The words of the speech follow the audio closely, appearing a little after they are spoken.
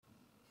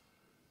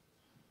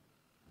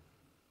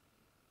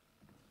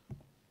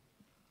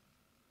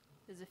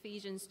There's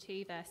Ephesians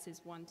 2,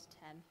 verses 1 to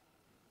 10.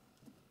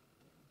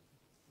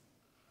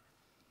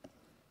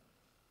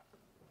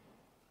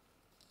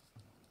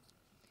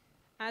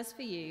 As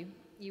for you,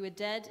 you were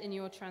dead in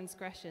your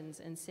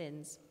transgressions and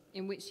sins,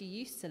 in which you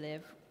used to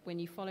live when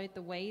you followed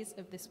the ways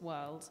of this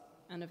world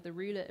and of the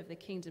ruler of the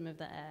kingdom of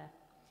the air,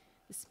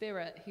 the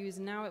Spirit who is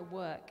now at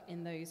work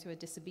in those who are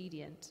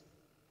disobedient.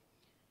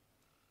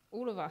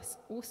 All of us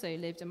also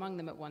lived among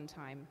them at one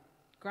time,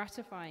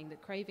 gratifying the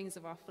cravings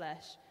of our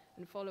flesh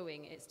and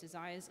following its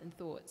desires and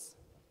thoughts.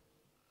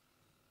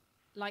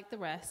 Like the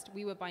rest,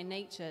 we were by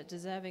nature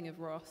deserving of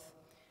wrath,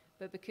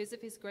 but because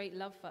of his great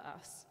love for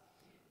us,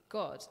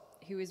 God,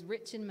 who is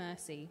rich in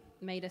mercy,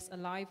 made us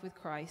alive with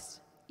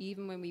Christ,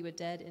 even when we were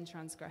dead in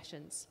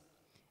transgressions.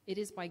 It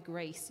is by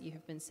grace you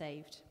have been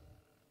saved.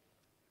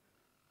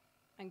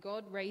 And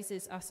God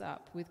raises us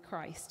up with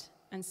Christ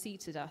and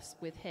seated us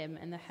with him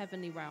in the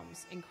heavenly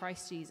realms in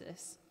Christ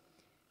Jesus,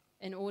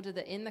 in order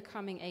that in the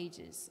coming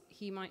ages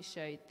he might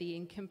show the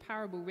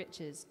incomparable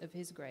riches of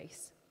his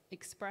grace,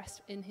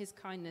 expressed in his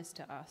kindness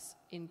to us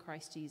in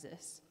Christ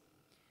Jesus.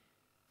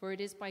 For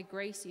it is by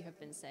grace you have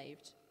been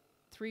saved,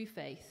 through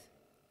faith,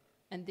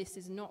 and this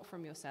is not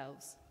from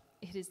yourselves.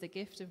 It is the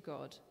gift of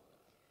God,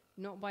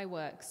 not by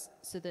works,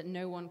 so that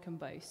no one can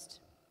boast.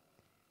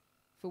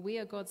 For we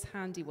are God's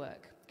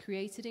handiwork,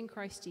 created in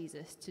Christ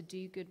Jesus to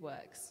do good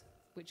works,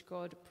 which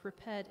God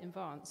prepared in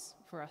advance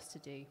for us to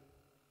do.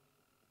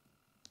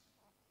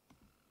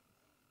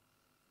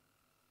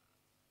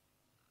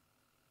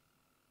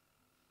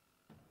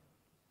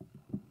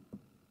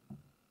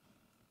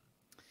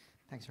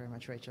 Thanks very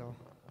much, Rachel.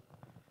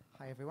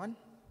 Hi, everyone.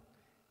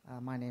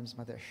 My name's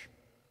Madhush.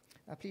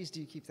 Please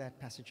do keep that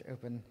passage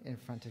open in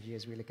front of you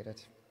as we look at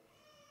it.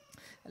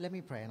 Let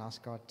me pray and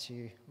ask God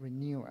to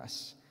renew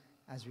us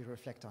as we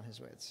reflect on his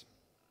words.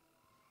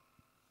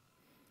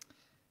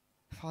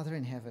 Father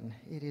in heaven,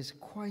 it is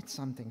quite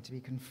something to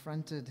be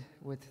confronted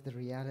with the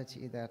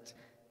reality that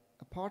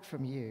apart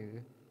from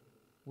you,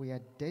 we are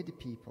dead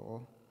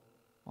people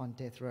on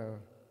death row.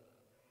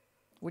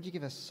 Would you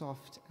give us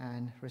soft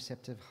and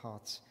receptive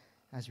hearts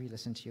as we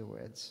listen to your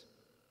words?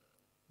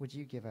 Would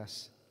you give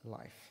us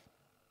life?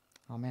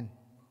 Amen.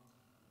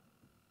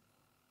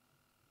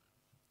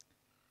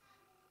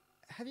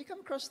 Have you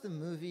come across the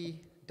movie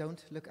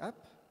Don't Look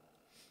Up?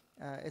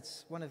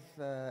 It's one of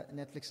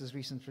Netflix's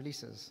recent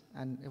releases,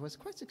 and it was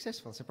quite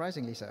successful,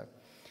 surprisingly so.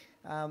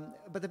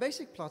 But the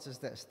basic plot is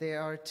this.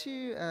 There are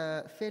two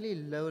fairly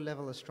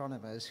low-level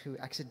astronomers who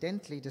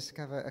accidentally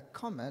discover a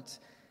comet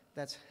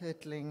that's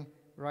hurtling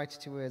right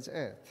towards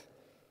Earth.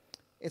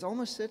 It's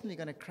almost certainly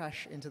going to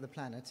crash into the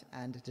planet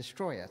and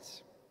destroy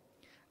it.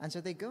 And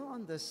so they go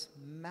on this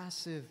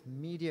massive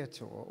media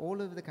tour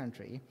all over the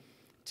country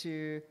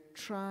to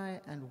try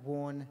and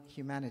warn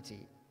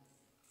humanity.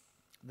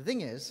 The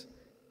thing is,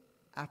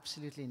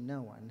 absolutely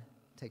no one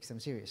takes them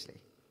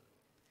seriously.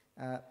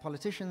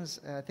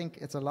 Politicians think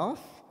it's a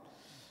laugh,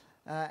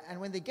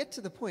 and when they get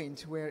to the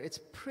point where it's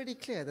pretty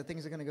clear that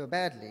things are going to go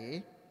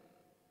badly,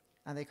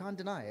 and they can't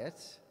deny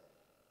it,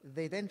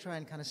 they then try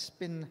and kind of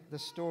spin the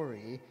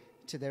story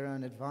to their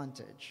own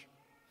advantage.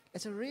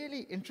 It's a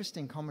really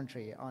interesting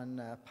commentary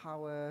on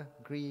power,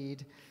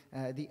 greed,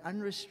 the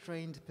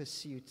unrestrained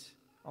pursuit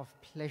of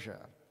pleasure.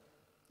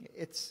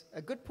 It's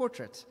a good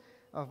portrait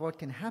of what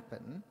can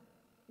happen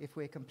if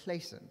we're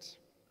complacent,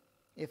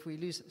 if we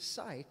lose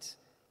sight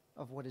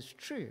of what is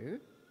true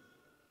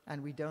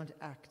and we don't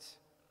act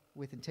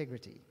with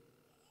integrity.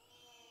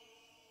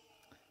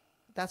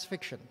 That's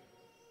fiction.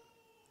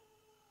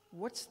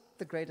 What's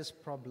the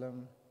greatest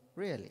problem,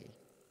 really?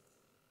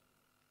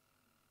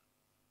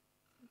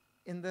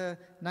 In the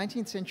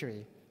 19th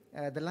century,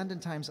 the London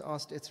Times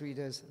asked its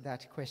readers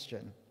that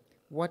question: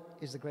 what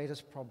is the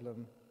greatest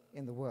problem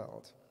in the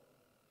world?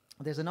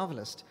 There's a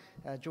novelist,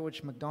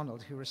 George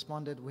MacDonald, who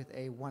responded with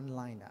a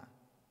one-liner: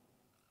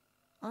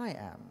 I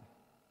am.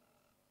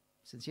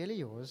 Sincerely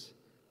yours,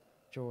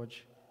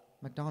 George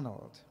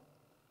MacDonald.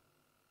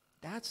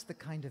 That's the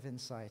kind of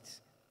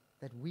insight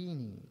that we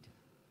need.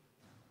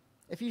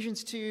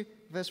 Ephesians 2,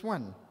 verse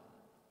 1.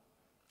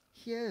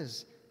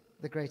 Here's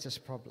the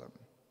greatest problem.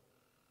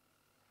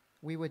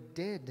 We were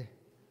dead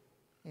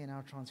in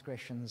our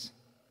transgressions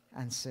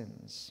and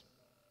sins.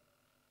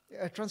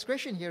 A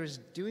transgression here is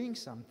doing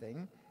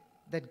something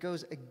that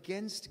goes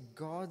against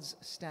God's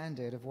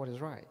standard of what is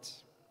right.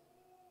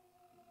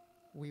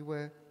 We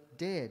were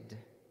dead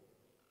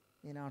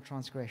in our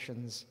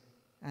transgressions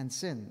and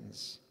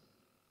sins.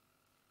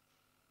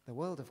 The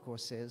world, of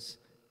course, says,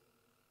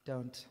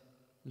 don't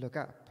look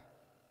up.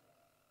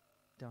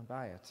 Don't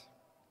buy it.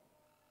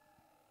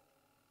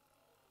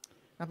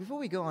 Now, before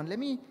we go on, let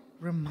me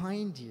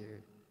remind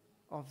you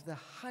of the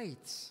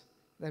heights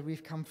that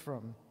we've come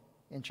from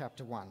in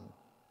chapter 1.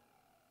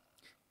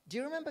 Do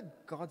you remember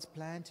God's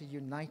plan to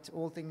unite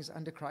all things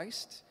under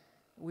Christ?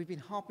 We've been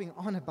harping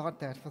on about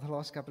that for the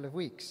last couple of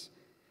weeks.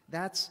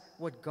 That's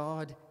what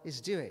God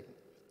is doing.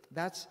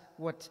 That's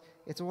what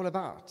it's all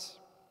about.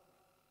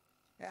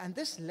 And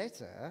this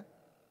letter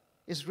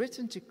is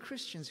written to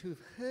Christians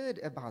who've heard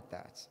about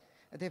that.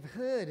 They've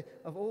heard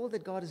of all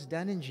that God has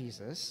done in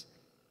Jesus,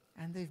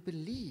 and they've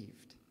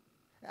believed.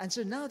 And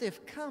so now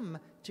they've come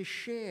to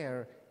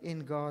share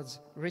in God's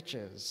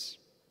riches.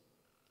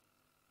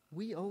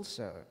 We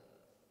also,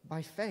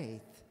 by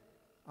faith,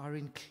 are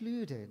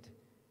included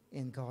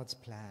in God's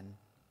plan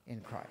in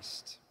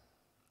Christ.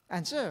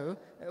 And so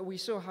we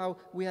saw how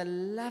we are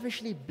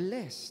lavishly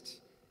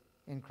blessed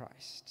in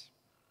Christ.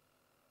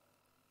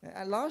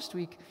 Last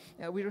week,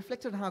 we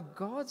reflected on how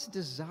God's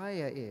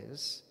desire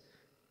is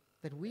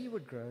that we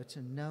would grow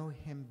to know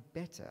Him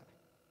better.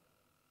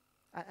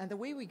 And the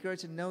way we grow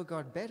to know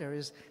God better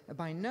is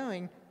by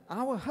knowing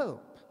our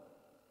hope,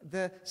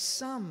 the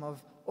sum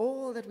of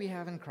all that we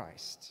have in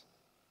Christ.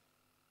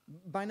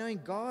 By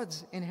knowing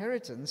God's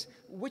inheritance,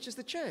 which is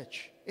the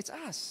church. It's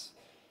us.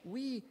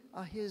 We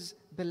are His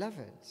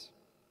beloved.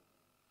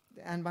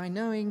 And by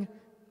knowing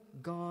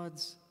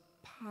God's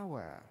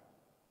power,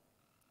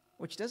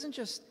 which doesn't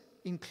just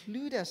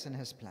include us in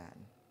His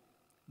plan,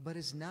 but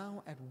is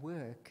now at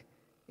work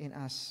in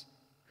us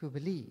who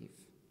believe.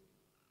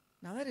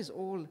 Now that is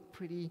all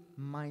pretty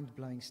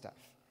mind-blowing stuff.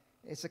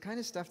 It's the kind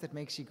of stuff that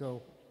makes you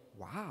go,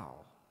 wow,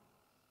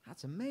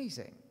 that's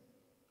amazing.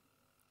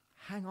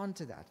 Hang on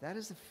to that. That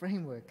is the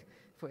framework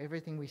for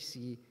everything we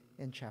see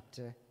in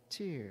chapter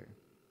 2.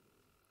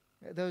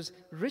 Those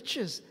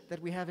riches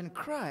that we have in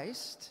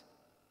Christ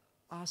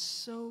are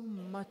so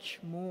much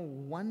more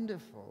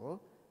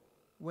wonderful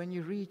when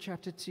you read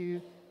chapter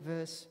 2,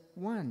 verse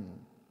 1.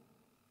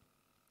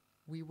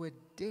 We were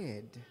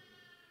dead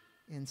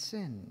in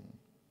sin.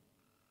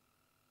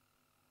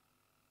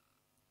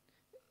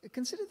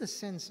 Consider the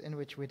sense in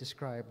which we're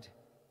described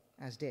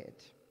as dead.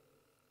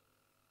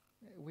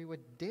 We were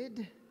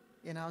dead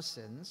in our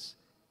sins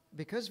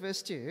because,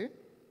 verse 2,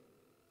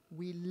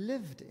 we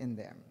lived in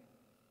them.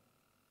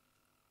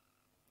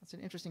 That's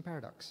an interesting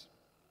paradox.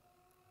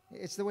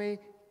 It's the way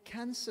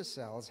cancer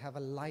cells have a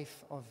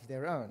life of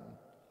their own,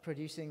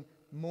 producing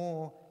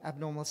more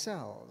abnormal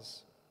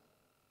cells.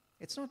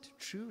 It's not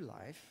true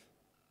life,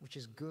 which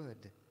is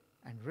good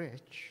and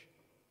rich.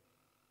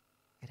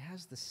 It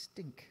has the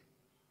stink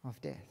of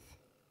death.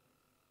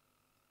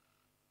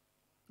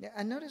 Yeah,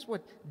 and notice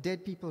what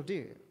dead people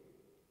do.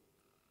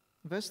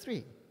 Verse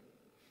 3,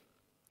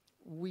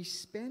 we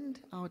spend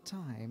our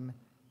time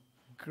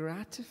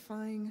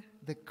gratifying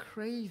the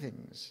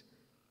cravings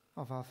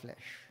of our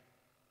flesh,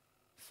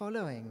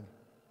 following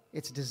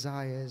its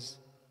desires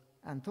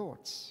and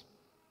thoughts.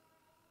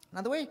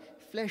 Now, the way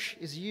flesh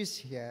is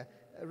used here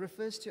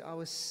refers to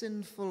our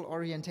sinful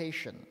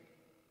orientation.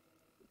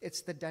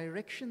 It's the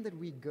direction that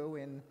we go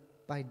in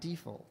by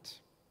default.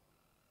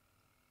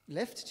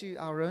 Left to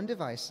our own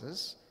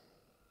devices,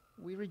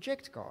 we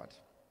reject God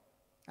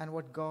and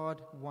what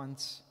God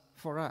wants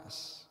for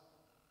us.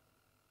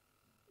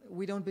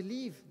 We don't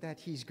believe that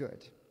He's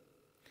good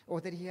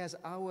or that He has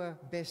our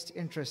best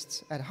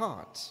interests at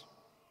heart.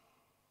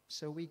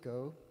 So we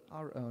go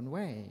our own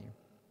way.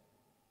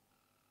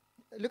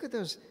 Look at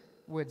those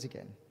words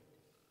again.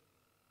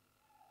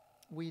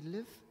 We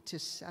live to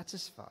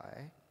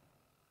satisfy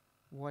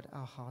what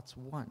our hearts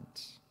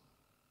want,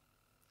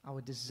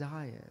 our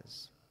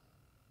desires,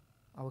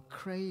 our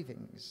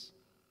cravings.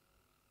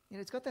 You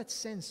know, it's got that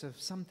sense of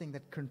something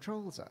that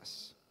controls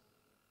us.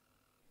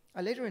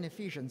 Later in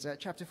Ephesians,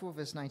 chapter 4,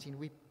 verse 19,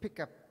 we pick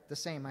up the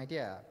same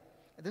idea.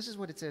 This is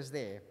what it says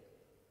there.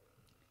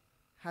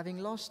 Having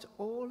lost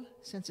all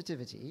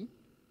sensitivity,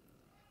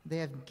 they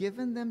have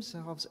given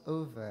themselves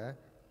over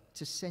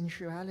to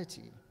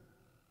sensuality,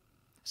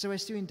 so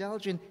as to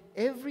indulge in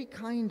every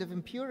kind of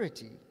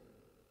impurity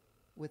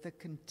with a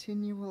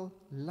continual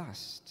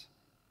lust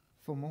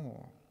for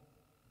more.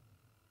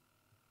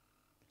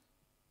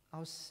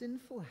 Our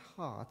sinful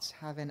hearts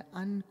have an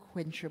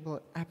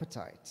unquenchable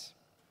appetite,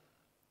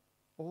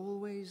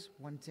 always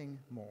wanting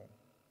more,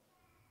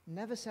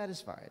 never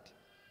satisfied.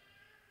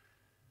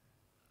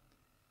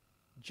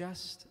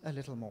 Just a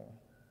little more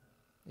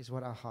is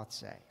what our hearts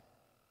say.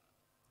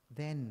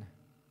 Then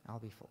I'll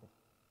be full.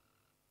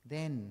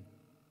 Then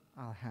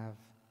I'll have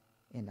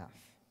enough.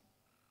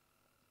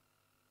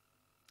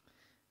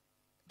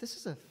 This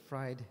is a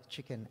fried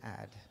chicken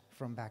ad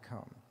from back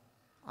home.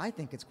 I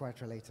think it's quite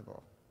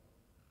relatable.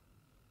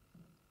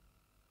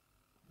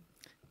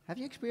 Have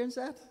you experienced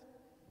that?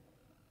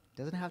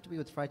 Doesn't have to be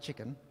with fried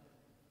chicken,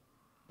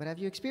 but have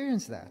you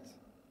experienced that?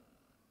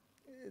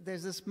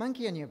 There's this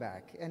monkey on your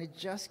back, and it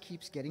just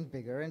keeps getting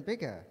bigger and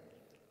bigger.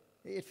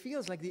 It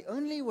feels like the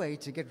only way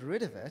to get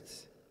rid of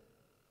it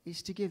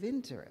is to give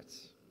in to it.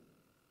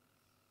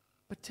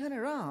 But turn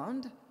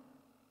around,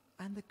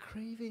 and the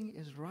craving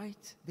is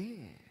right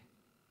there.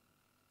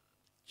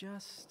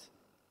 Just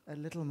a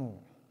little more.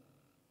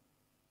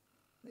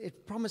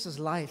 It promises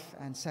life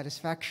and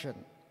satisfaction,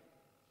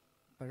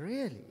 but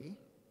really,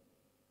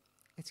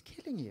 it's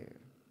killing you.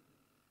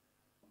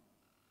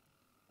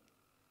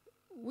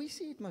 We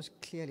see it most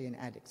clearly in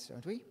addicts,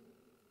 don't we?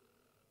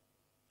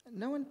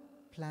 No one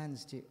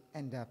plans to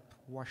end up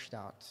washed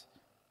out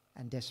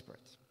and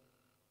desperate.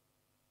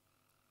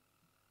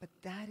 But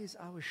that is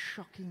our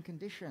shocking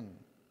condition.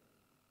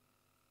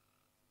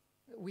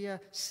 We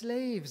are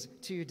slaves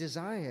to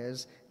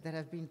desires that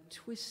have been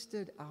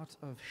twisted out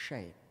of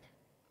shape.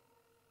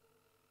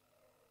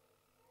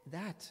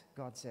 That,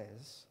 God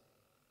says,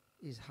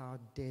 is how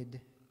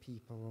dead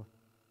people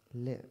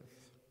live.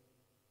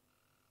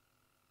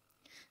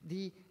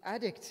 The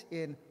addict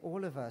in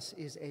all of us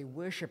is a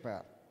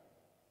worshiper.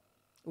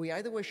 We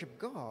either worship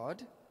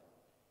God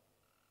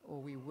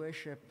or we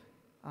worship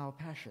our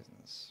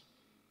passions.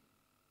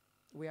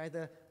 We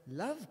either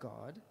love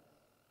God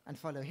and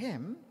follow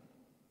Him,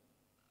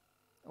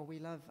 or we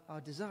love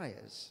our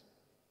desires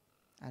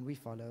and we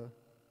follow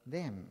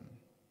them.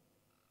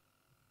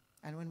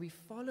 And when we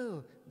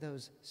follow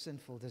those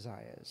sinful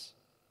desires,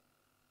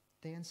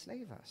 they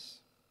enslave us.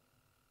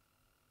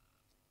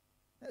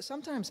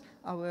 Sometimes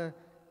our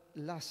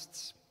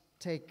lusts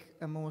take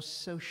a more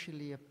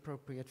socially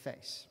appropriate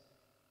face.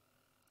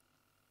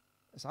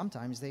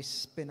 Sometimes they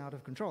spin out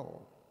of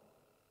control.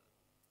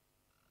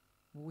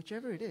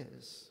 Whichever it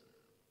is,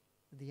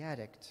 the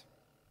addict,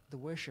 the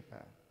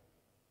worshiper,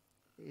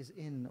 is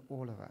in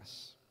all of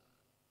us.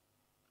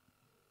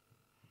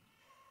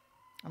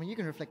 I mean, you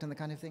can reflect on the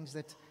kind of things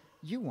that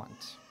you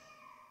want.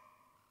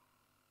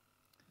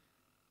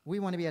 We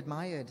want to be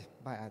admired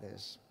by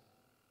others.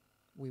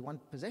 We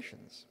want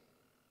possessions.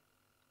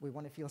 We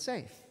want to feel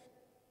safe.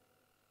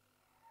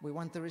 We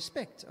want the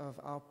respect of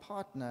our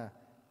partner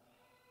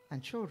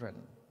and children,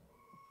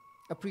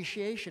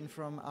 appreciation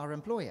from our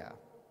employer,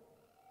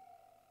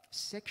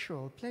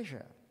 sexual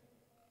pleasure.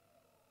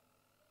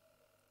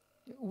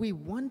 We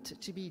want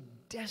to be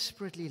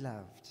desperately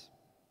loved.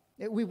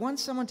 We want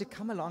someone to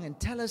come along and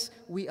tell us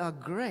we are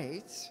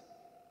great,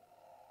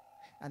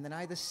 and then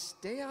either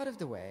stay out of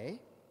the way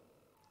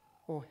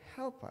or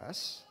help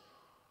us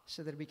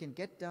so that we can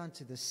get down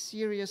to the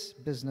serious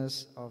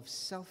business of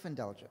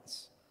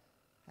self-indulgence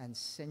and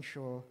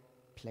sensual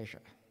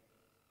pleasure.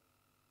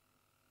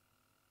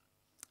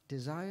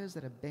 Desires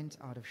that are bent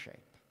out of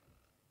shape.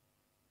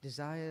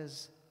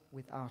 Desires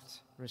without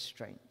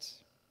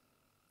restraint.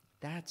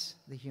 That's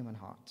the human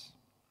heart.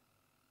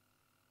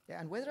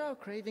 And whether our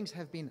cravings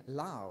have been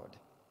loud,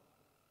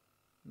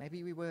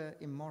 maybe we were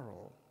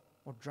immoral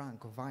or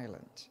drunk or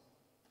violent,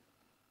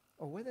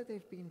 or whether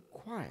they've been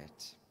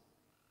quiet,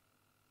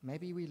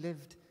 maybe we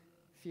lived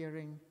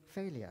fearing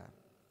failure,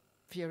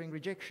 fearing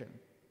rejection,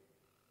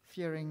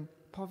 fearing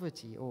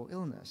poverty or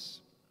illness.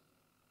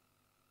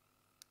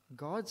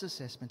 God's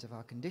assessment of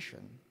our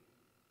condition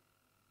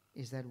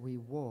is that we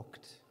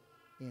walked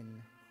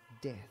in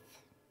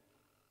death.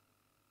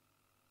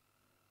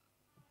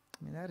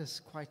 I mean, that is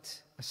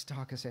quite a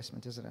stark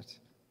assessment, isn't it?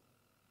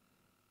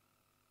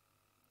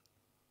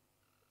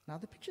 Now,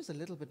 the picture's a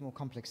little bit more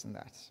complex than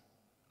that.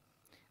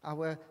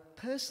 Our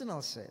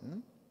personal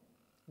sin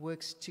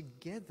works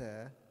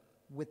together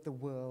with the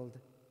world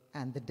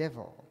and the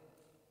devil.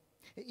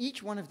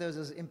 Each one of those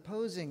is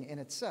imposing in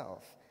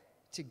itself.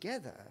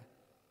 Together,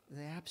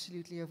 they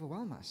absolutely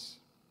overwhelm us.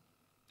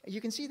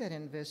 You can see that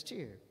in verse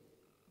 2.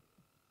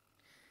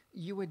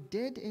 You were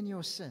dead in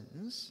your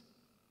sins,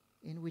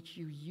 in which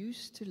you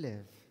used to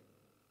live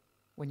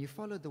when you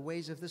followed the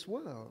ways of this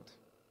world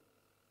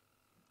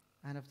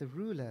and of the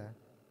ruler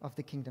of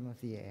the kingdom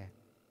of the air,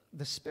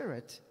 the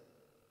spirit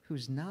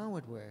who's now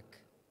at work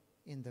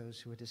in those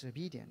who are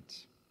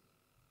disobedient.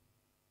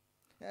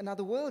 Now,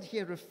 the world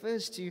here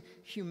refers to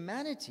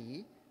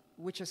humanity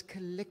which has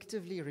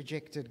collectively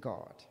rejected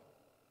God.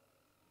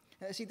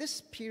 See, this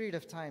period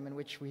of time in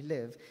which we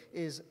live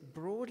is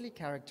broadly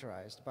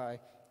characterized by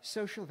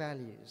social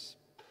values,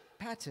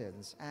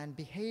 patterns, and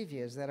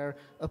behaviors that are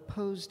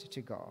opposed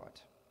to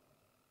God.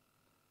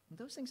 And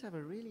those things have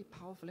a really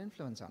powerful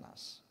influence on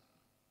us.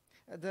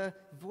 The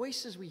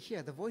voices we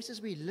hear, the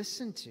voices we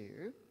listen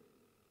to,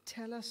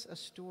 tell us a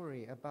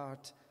story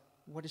about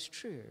what is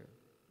true,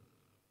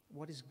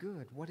 what is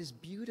good, what is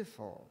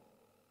beautiful.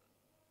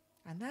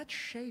 And that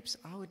shapes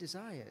our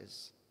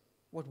desires,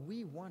 what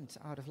we want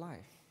out of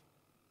life.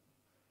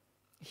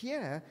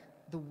 Here,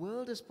 the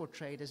world is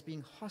portrayed as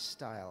being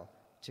hostile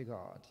to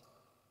God.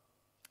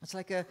 It's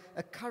like a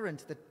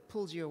current that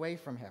pulls you away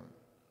from Him.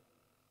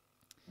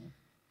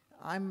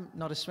 I'm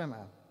not a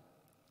swimmer,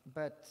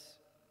 but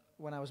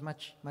when I was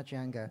much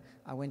younger,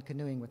 I went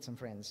canoeing with some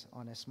friends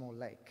on a small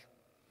lake.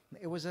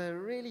 It was a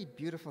really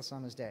beautiful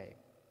summer's day,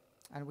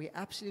 and we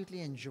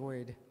absolutely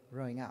enjoyed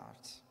rowing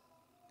out.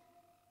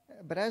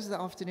 But as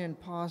the afternoon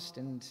passed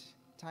and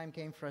time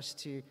came for us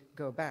to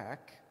go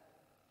back,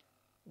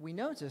 we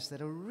noticed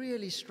that a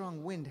really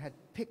strong wind had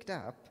picked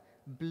up,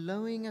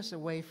 blowing us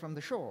away from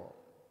the shore.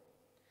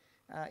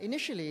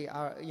 Initially,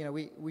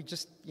 we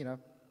just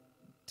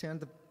turned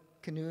the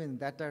canoe in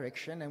that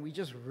direction, and we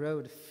just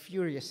rowed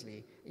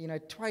furiously,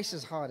 twice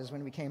as hard as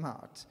when we came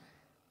out.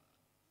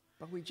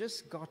 But we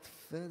just got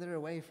further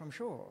away from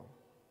shore.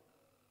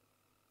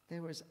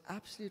 There was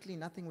absolutely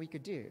nothing we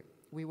could do.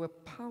 We were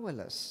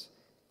powerless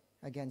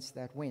against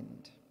that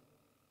wind.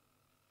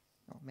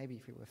 Well, maybe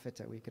if we were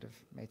fitter, we could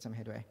have made some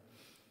headway.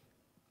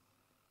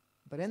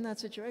 But in that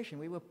situation,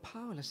 we were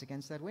powerless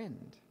against that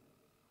wind.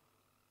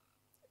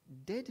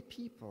 Dead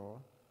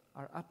people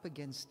are up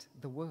against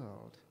the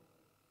world,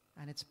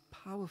 and it's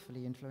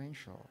powerfully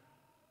influential.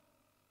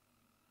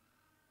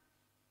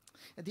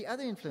 The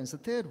other influence, the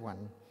third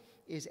one,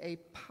 is a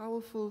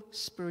powerful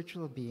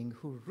spiritual being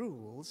who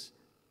rules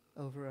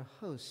over a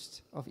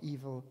host of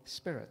evil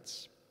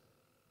spirits.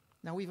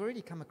 Now, we've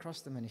already come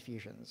across them in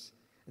Ephesians.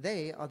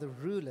 They are the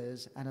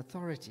rulers and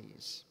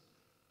authorities.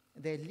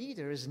 Their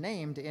leader is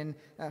named in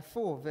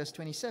 4, verse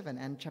 27,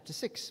 and chapter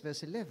 6,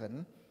 verse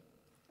 11,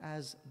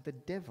 as the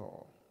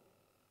devil.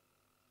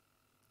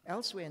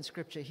 Elsewhere in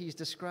Scripture, he's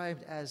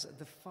described as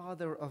the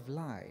father of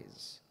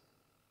lies.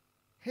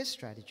 His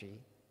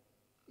strategy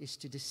is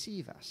to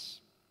deceive us.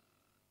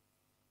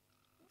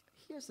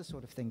 Here's the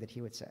sort of thing that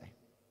he would say.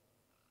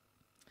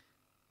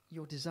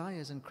 Your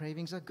desires and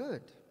cravings are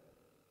good.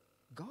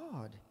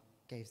 God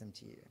gave them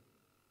to you.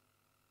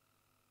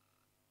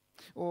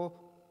 Or,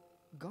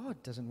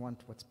 God doesn't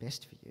want what's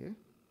best for you.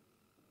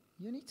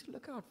 You need to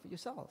look out for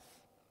yourself.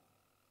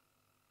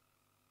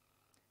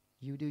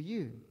 You do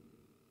you.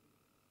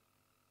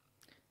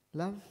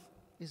 Love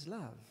is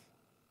love.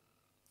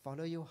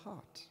 Follow your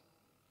heart.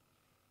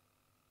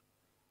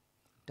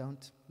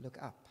 Don't look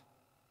up.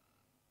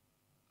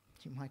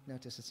 You might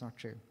notice it's not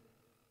true.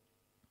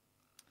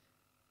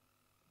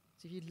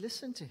 So if you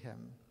listen to him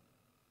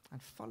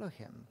and follow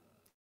him,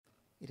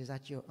 it is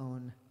at your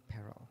own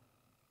peril,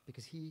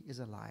 because he is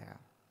a liar.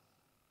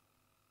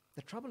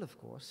 The trouble, of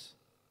course,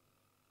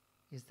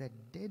 is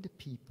that dead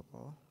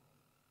people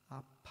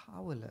are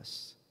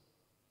powerless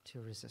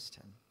to resist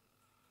him.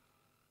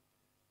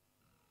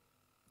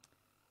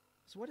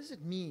 So what does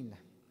it mean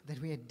that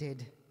we are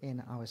dead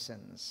in our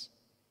sins?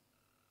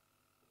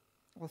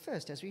 Well,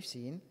 first, as we've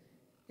seen,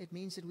 it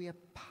means that we are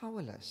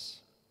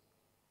powerless.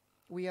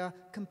 We are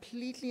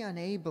completely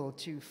unable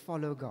to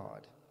follow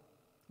God.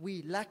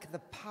 We lack the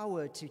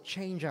power to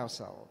change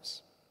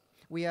ourselves.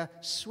 We are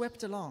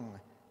swept along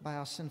by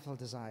our sinful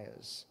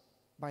desires,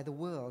 by the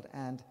world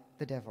and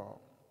the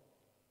devil.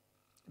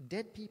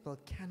 Dead people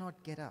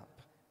cannot get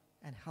up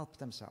and help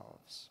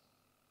themselves.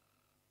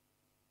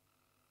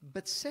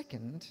 But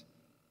second,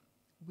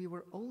 we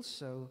were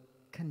also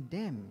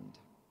condemned.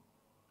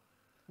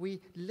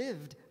 We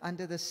lived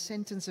under the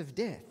sentence of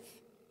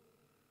death.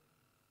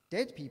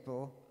 Dead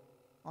people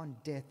on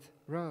death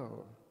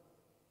row.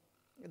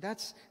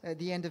 That's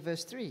the end of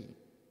verse 3.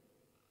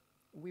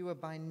 We were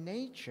by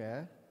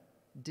nature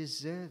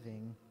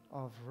deserving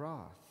of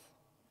wrath.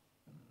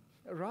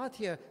 Wrath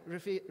here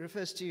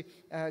refers to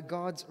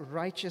God's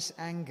righteous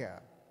anger.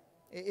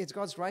 It's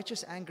God's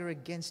righteous anger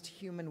against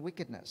human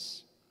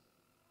wickedness.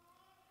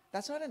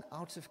 That's not an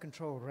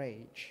out-of-control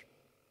rage.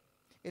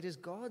 It is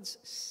God's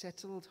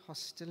settled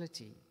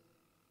hostility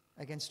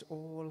against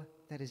all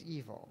that is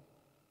evil.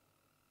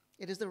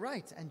 It is the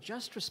right and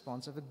just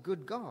response of a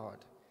good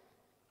God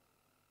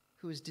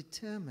who is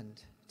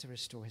determined to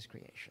restore his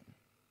creation.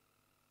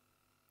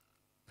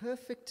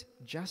 Perfect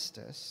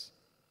justice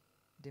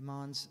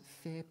demands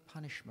fair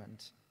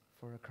punishment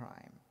for a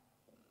crime.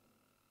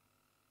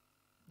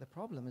 The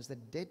problem is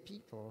that dead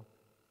people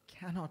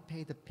cannot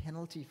pay the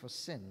penalty for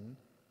sin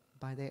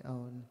by their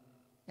own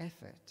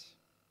effort.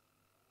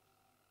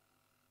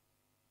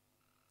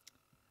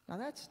 Now,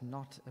 that's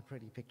not a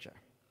pretty picture.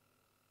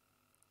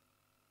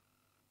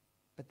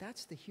 But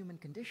that's the human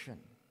condition.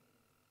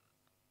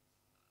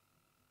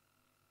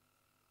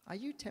 Are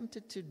you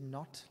tempted to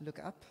not look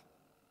up?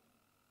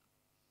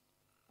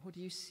 Or do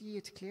you see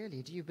it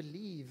clearly? Do you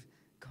believe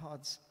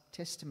God's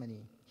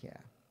testimony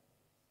here?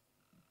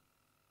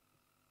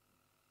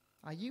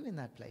 Are you in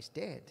that place,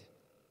 dead?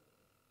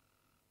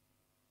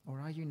 Or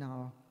are you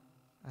now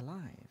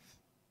alive?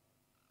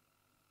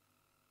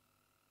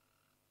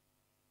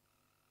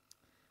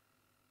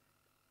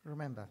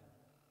 Remember,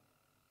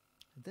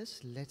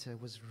 this letter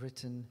was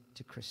written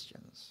to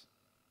Christians.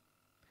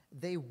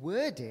 They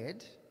were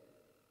dead,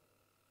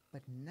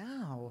 but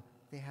now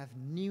they have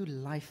new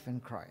life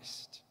in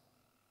Christ.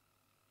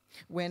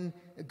 When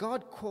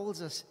God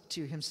calls us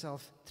to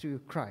himself through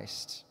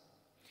Christ,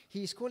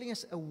 he's calling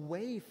us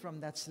away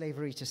from that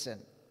slavery to sin,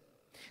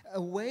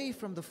 away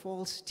from the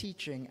false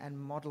teaching and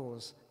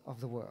models of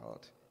the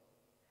world,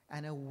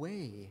 and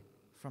away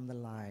from the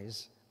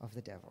lies of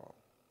the devil.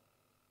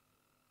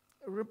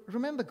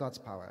 Remember God's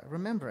power.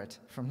 Remember it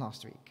from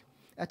last week.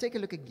 Take a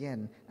look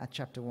again at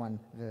chapter 1,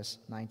 verse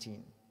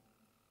 19.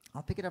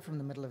 I'll pick it up from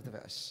the middle of the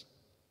verse.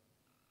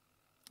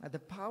 The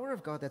power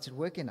of God that's at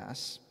work in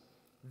us,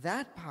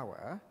 that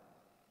power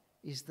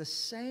is the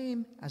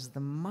same as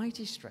the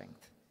mighty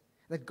strength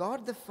that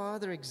God the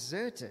Father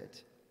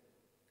exerted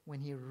when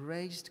he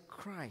raised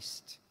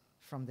Christ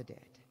from the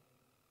dead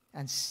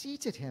and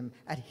seated him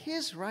at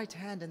his right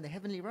hand in the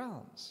heavenly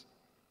realms,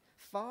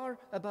 far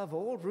above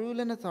all rule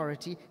and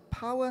authority,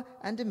 power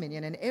and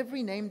dominion, and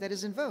every name that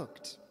is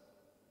invoked.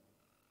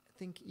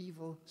 Think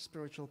evil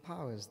spiritual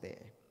powers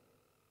there.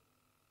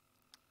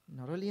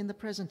 Not only in the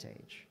present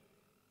age,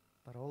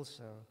 but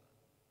also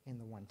in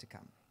the one to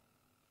come.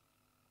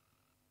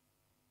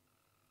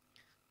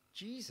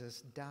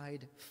 Jesus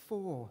died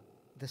for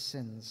the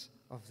sins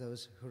of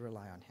those who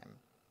rely on him.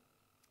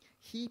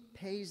 He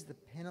pays the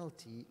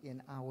penalty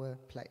in our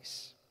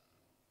place.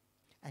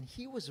 And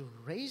he was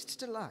raised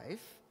to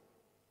life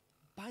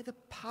by the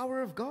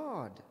power of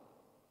God.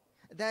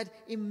 That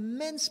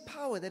immense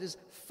power that is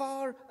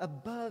far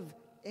above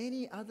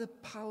any other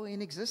power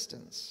in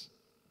existence.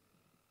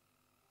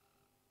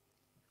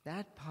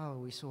 That power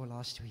we saw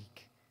last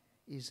week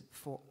is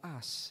for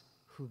us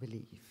who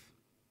believe.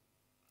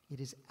 It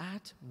is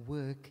at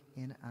work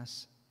in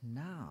us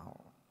now.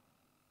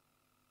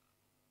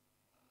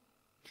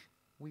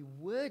 We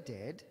were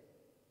dead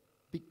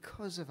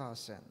because of our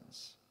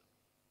sins.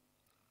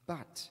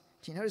 But,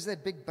 do you notice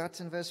that big but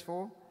in verse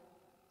 4?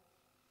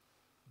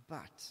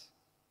 But,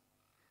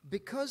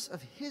 because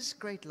of his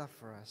great love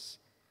for us,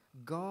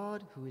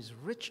 God, who is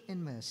rich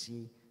in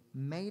mercy,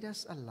 made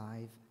us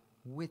alive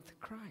with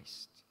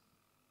Christ.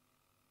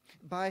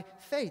 By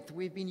faith,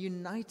 we've been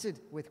united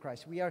with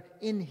Christ. We are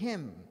in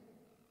him.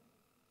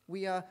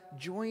 We are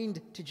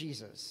joined to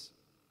Jesus.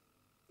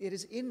 It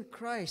is in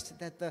Christ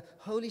that the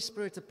Holy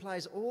Spirit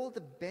applies all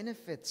the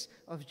benefits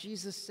of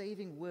Jesus'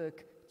 saving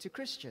work to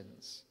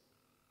Christians.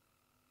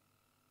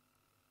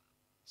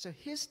 So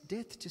his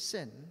death to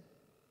sin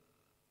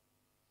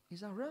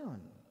is our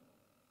own.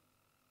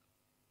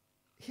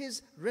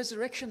 His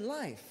resurrection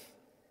life,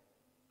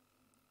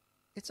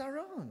 it's our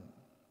own.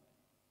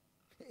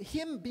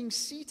 Him being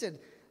seated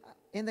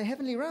in the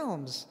heavenly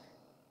realms,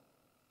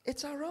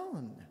 it's our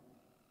own.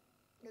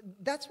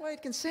 That's why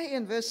it can say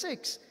in verse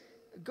 6,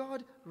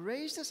 God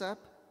raised us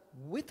up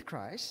with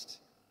Christ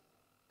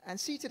and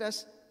seated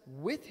us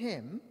with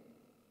him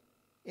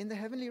in the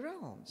heavenly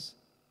realms,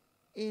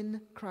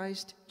 in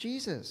Christ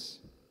Jesus.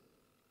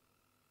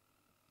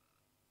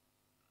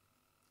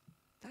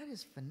 That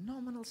is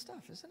phenomenal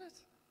stuff, isn't it?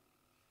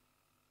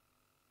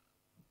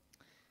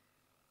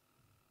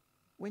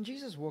 When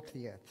Jesus walked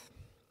the earth,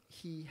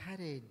 he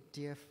had a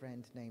dear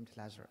friend named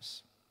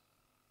Lazarus.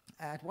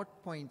 At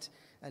what point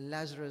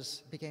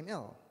Lazarus became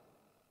ill.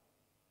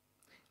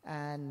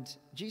 And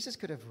Jesus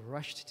could have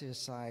rushed to his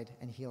side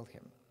and healed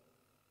him.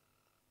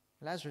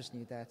 Lazarus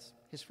knew that.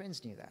 His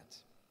friends knew that.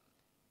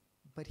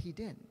 But he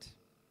didn't.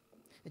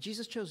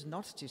 Jesus chose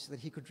not to so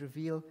that he could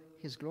reveal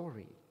his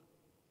glory.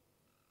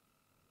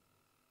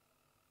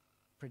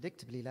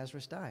 Predictably,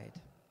 Lazarus died.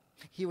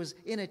 He was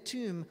in a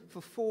tomb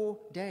for 4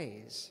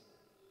 days.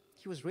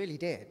 He was really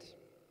dead.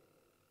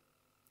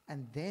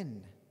 And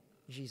then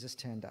Jesus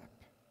turned up.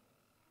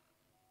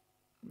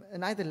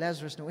 Neither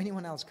Lazarus nor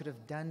anyone else could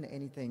have done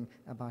anything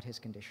about his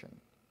condition.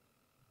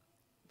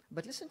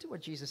 But listen to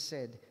what Jesus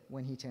said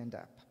when he turned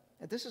up.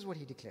 This is what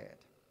he declared.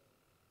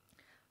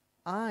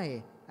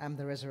 I am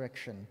the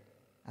resurrection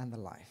and the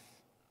life.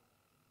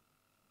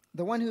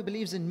 The one who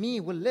believes in me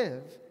will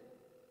live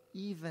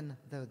even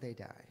though they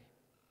die.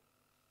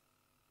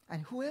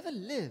 And whoever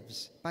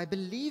lives by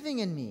believing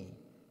in me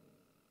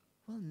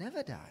will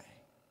never die.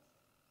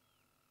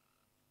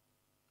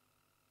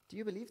 Do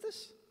you believe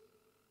this?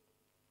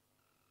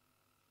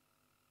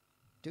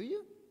 Do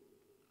you?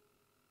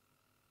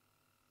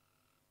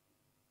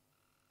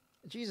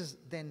 Jesus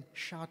then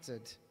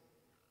shouted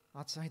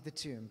outside the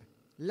tomb,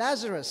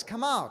 Lazarus,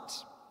 come out!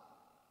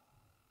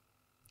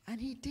 And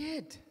he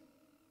did.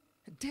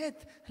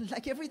 Death,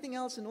 like everything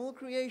else in all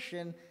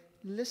creation,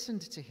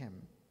 listened to him.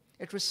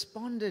 It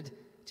responded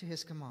to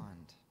his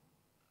command.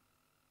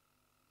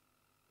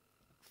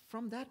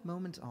 From that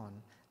moment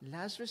on,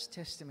 Lazarus'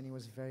 testimony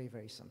was very,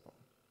 very simple.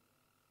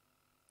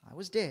 I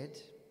was dead,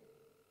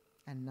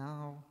 and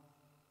now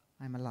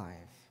I'm alive.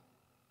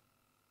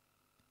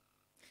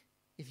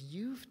 If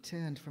you've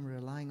turned from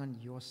relying on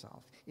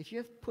yourself, if you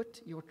have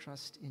put your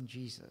trust in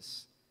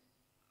Jesus,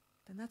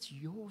 then that's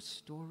your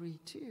story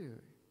too.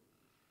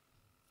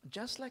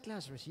 Just like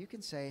Lazarus, you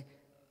can say,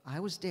 I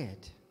was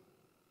dead,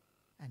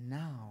 and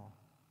now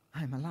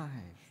I'm alive.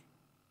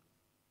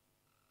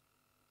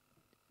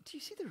 Do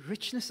you see the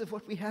richness of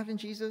what we have in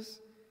Jesus?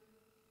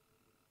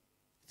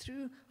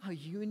 Through our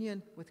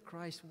union with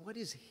Christ, what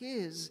is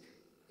his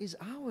is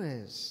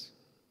ours.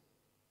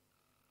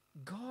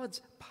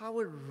 God's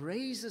power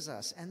raises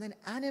us and then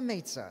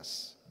animates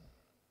us.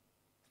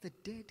 The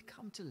dead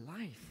come to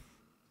life.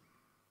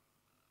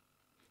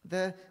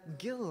 The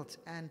guilt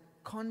and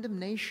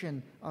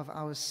condemnation of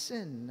our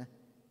sin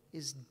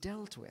is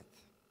dealt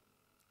with.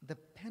 The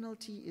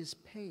penalty is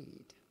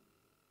paid.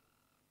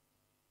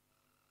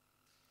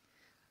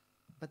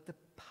 But the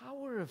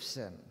power of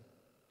sin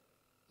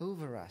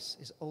over us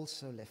is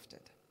also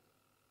lifted.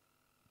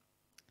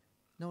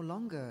 No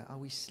longer are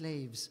we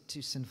slaves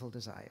to sinful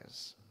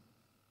desires.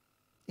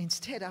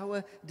 Instead,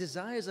 our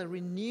desires are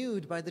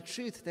renewed by the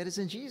truth that is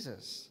in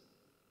Jesus.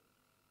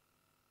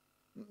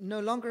 No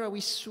longer are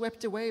we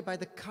swept away by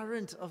the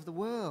current of the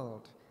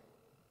world.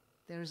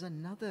 There is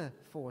another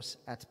force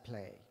at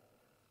play.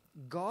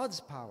 God's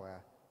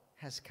power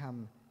has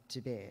come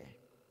to bear.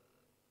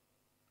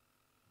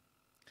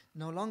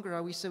 No longer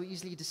are we so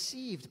easily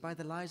deceived by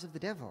the lies of the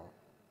devil.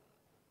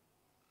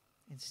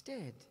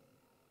 Instead,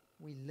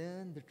 we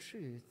learn the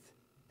truth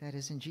that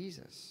is in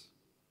Jesus.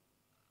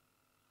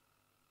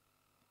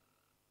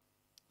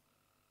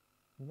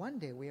 One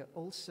day we are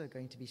also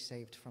going to be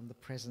saved from the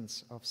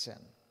presence of sin.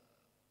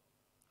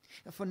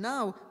 For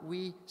now,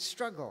 we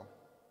struggle,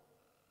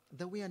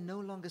 though we are no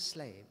longer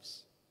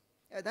slaves.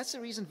 That's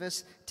the reason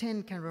verse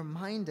 10 can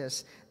remind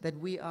us that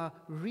we are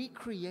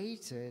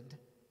recreated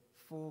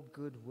for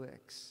good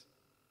works,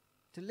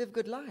 to live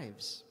good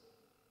lives.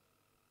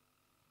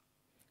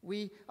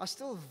 We are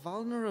still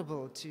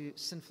vulnerable to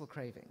sinful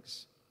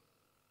cravings.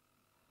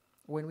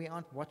 When we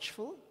aren't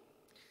watchful,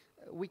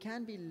 we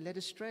can be led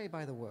astray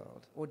by the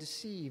world or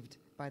deceived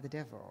by the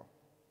devil.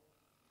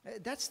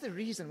 That's the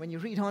reason when you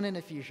read on in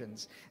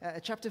Ephesians,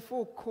 chapter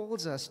 4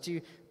 calls us to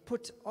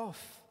put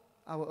off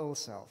our old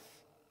self,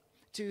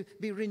 to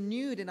be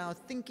renewed in our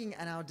thinking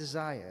and our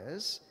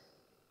desires,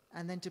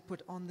 and then to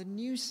put on the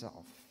new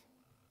self.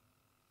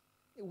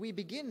 We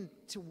begin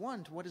to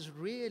want what is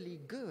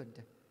really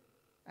good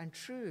and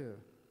true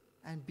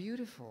and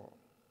beautiful.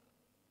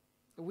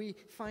 We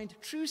find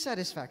true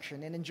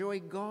satisfaction in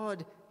enjoying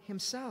God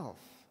Himself.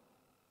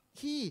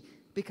 He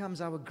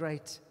becomes our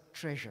great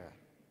treasure.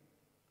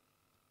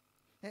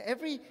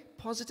 Every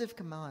positive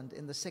command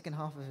in the second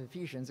half of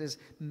Ephesians is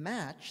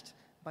matched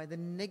by the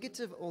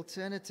negative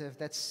alternative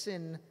that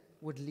sin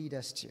would lead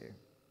us to.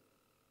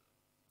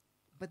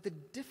 But the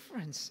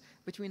difference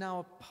between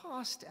our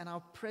past and our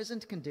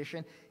present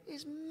condition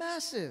is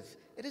massive.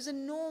 It is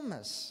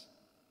enormous.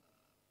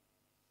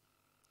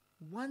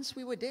 Once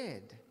we were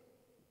dead,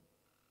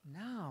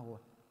 now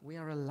we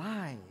are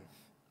alive.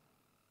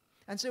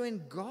 And so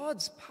in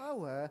God's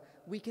power,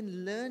 we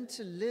can learn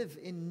to live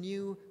in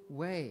new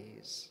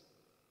ways.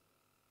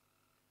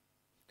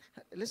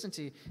 Listen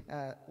to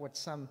what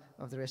some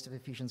of the rest of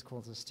Ephesians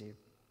calls us to.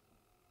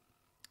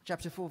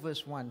 Chapter 4,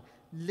 verse 1.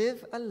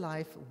 Live a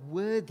life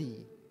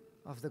worthy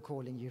of the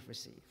calling you've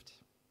received.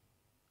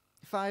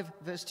 5,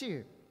 verse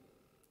 2.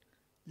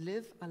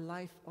 Live a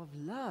life of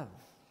love,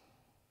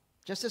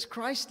 just as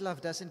Christ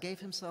loved us and gave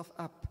Himself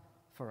up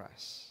for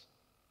us.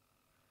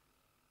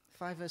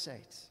 5, verse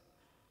 8.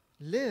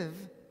 Live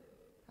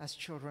as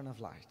children of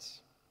light.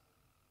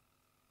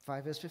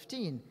 5, verse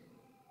 15.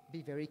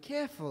 Be very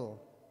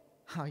careful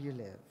how you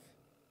live.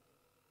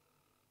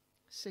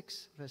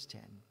 6, verse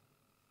 10.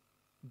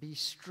 Be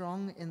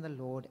strong in the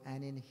Lord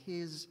and in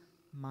His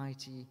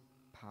mighty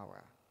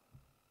power.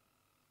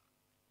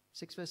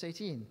 6, verse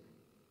 18.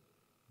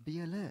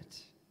 Be alert.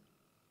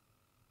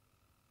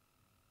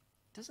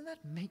 Doesn't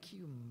that make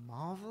you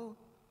marvel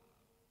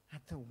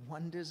at the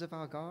wonders of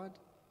our God?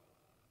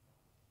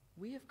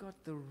 We have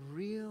got the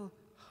real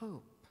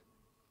hope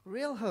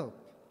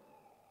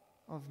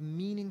of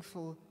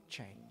meaningful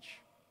change.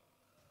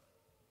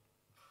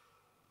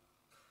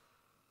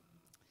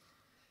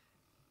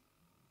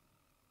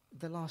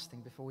 The last thing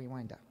before we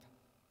wind up.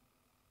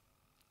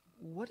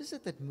 What is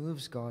it that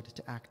moves God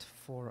to act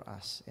for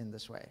us in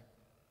this way?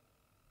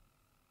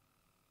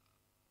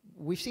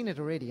 We've seen it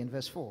already in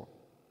verse 4.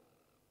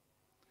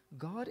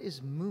 God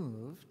is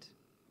moved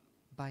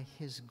by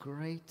His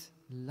great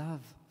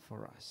love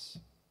for us.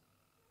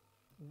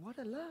 What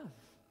a love!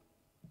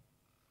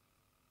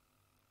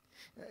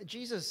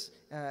 Jesus,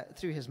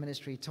 through His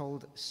ministry,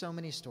 told so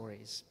many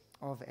stories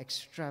of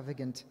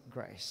extravagant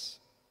grace.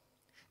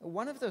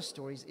 One of those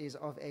stories is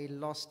of a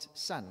lost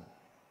son.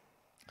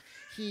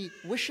 He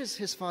wishes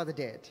his father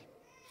dead.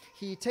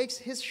 He takes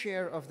his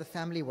share of the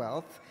family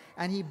wealth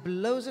and he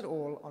blows it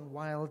all on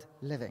wild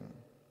living.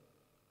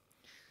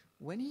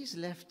 When he's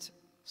left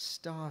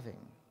starving,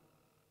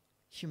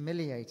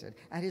 humiliated,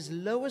 at his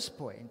lowest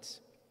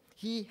point,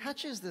 he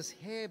hatches this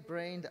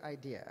harebrained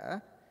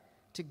idea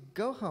to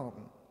go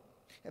home,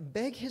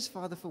 beg his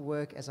father for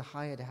work as a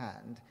hired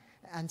hand,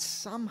 and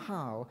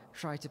somehow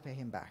try to pay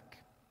him back.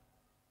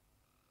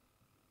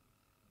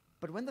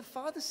 But when the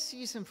father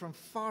sees him from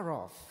far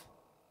off,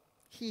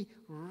 he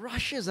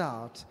rushes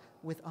out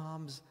with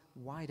arms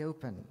wide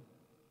open.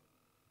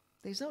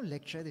 There's no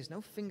lecture, there's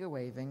no finger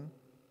waving.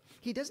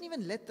 He doesn't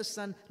even let the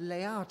son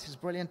lay out his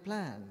brilliant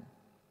plan.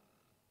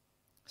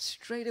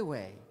 Straight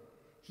away,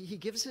 he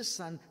gives his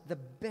son the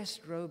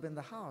best robe in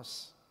the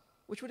house,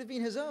 which would have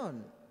been his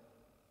own.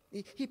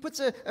 He puts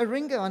a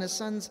ring on his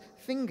son's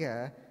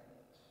finger,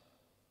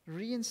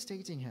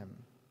 reinstating him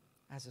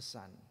as a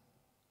son.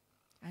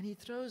 And he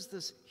throws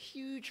this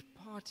huge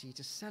party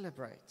to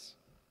celebrate.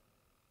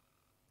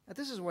 Now,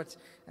 this is what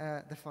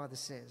the father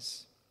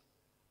says.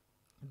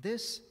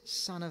 This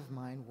son of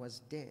mine was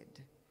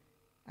dead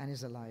and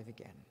is alive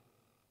again.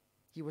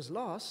 He was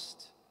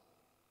lost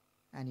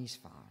and he's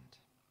found.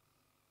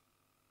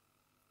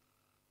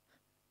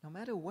 No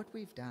matter what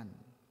we've done,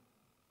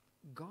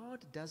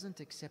 God doesn't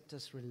accept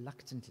us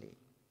reluctantly.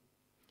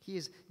 He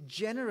is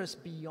generous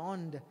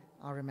beyond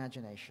our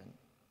imagination.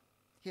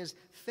 His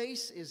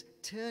face is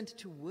turned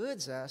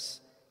towards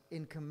us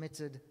in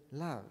committed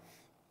love.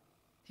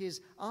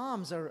 His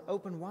arms are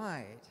open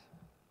wide.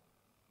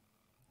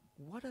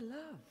 What a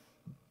love.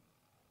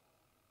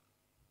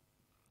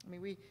 I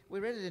mean, we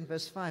read it in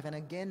verse 5 and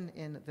again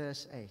in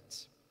verse 8,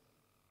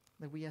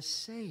 that we are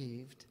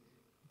saved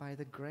by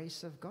the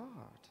grace of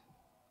God.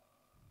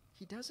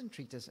 He doesn't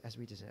treat us as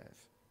we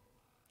deserve.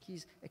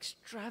 He's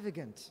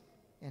extravagant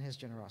in His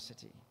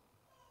generosity.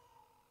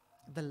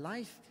 The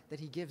life that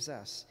he gives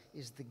us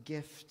is the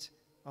gift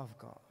of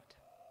God.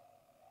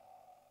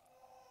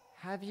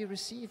 Have you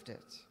received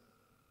it?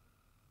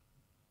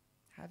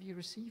 Have you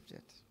received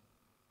it?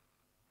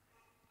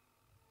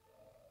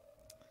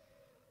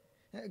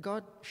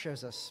 God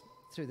shows us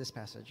through this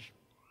passage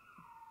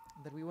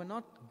that we were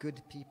not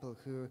good people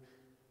who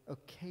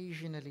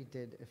occasionally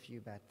did a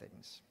few bad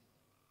things.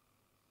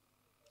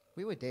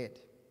 We were dead,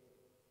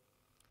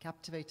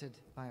 captivated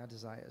by our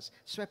desires,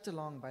 swept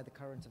along by the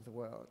current of the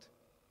world,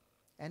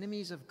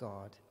 enemies of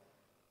God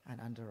and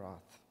under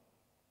wrath.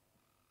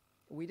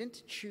 We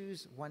didn't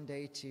choose one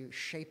day to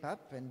shape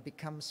up and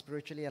become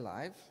spiritually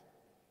alive.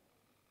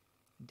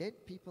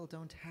 Dead people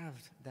don't have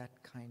that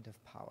kind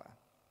of power.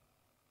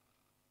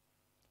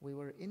 We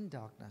were in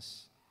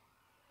darkness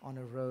on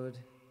a road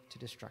to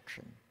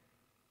destruction.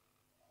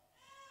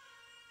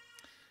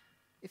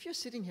 If you're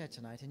sitting here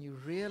tonight and you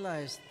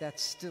realize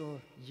that's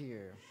still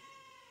you,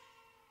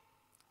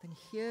 then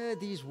hear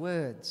these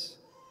words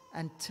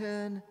and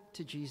turn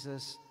to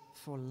Jesus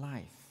for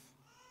life.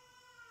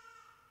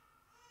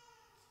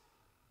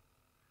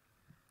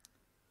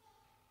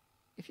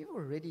 If you've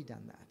already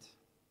done that,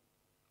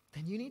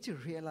 then you need to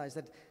realize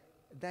that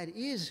that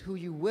is who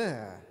you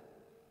were,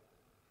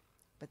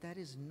 but that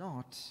is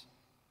not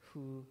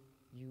who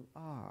you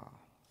are.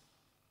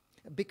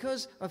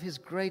 Because of his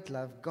great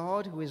love,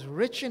 God, who is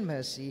rich in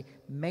mercy,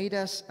 made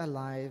us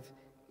alive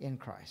in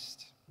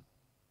Christ.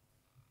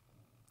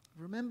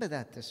 Remember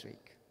that this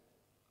week.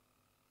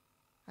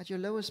 At your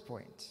lowest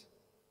point,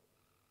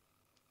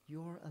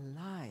 you're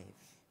alive.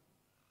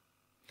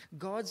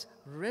 God's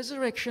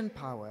resurrection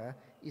power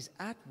is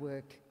at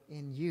work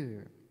in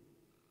you.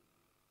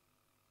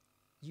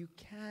 You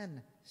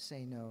can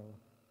say no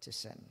to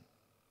sin.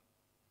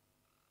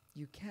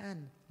 You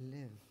can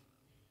live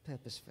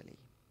purposefully.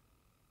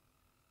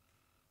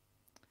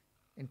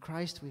 In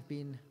Christ, we've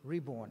been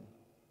reborn,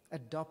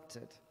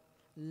 adopted,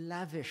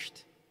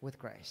 lavished with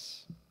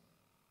grace.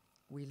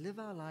 We live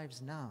our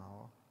lives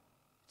now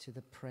to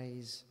the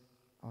praise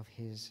of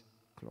his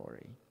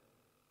glory.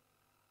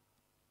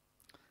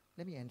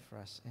 Let me end for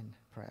us in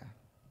prayer.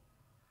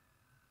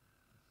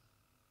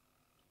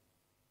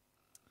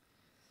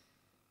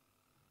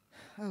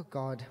 Oh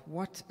God,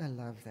 what a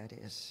love that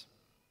is.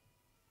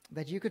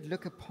 That you could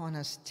look upon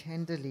us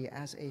tenderly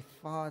as a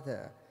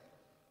father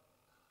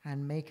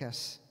and make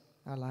us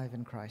alive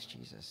in Christ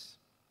Jesus.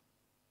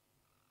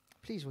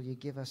 Please, will you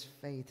give us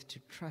faith to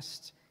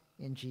trust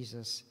in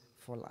Jesus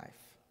for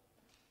life?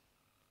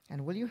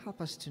 And will you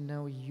help us to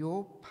know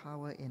your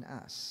power in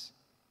us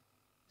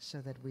so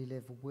that we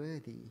live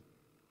worthy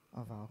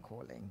of our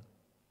calling?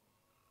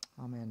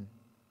 Amen.